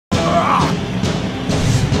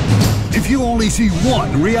you only see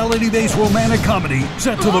one reality-based romantic comedy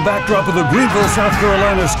set to the backdrop of the Greenville, South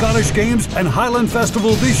Carolina Scottish Games and Highland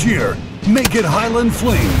Festival this year, make it Highland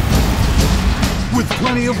Fling. With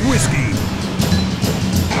plenty of whiskey,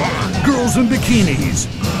 girls in bikinis.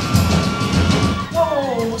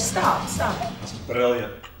 Whoa, stop. That's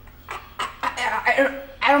brilliant.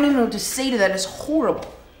 I don't even know what to say to that. It's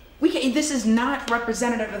horrible. This is not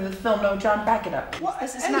representative of the film. No, John, back it up. What?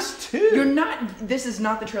 This is S2. not. You're not. This is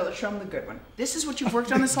not the trailer. Show him the good one. This is what you've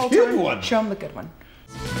worked on this whole Good time. one. Show him the good one.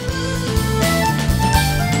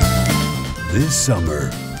 This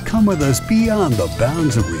summer, come with us beyond the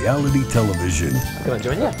bounds of reality television Can I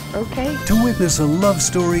join you? Okay. to witness a love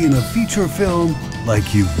story in a feature film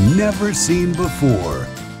like you've never seen before.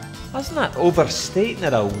 Wasn't that overstating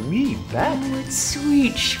it a wee bit? Oh, it's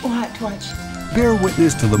sweet. Watch. Bear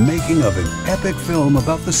witness to the making of an epic film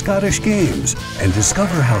about the Scottish Games and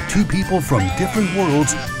discover how two people from different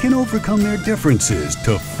worlds can overcome their differences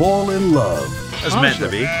to fall in love. It's meant to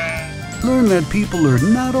be. Learn that people are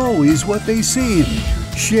not always what they seem.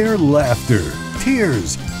 Share laughter,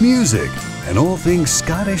 tears, music, and all things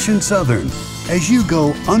Scottish and Southern as you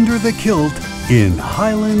go under the kilt in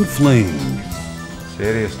Highland Fling.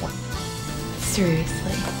 Seriously.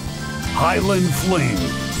 Seriously. Highland Fling,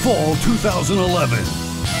 Fall 2011.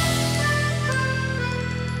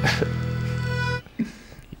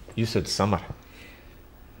 You said summer.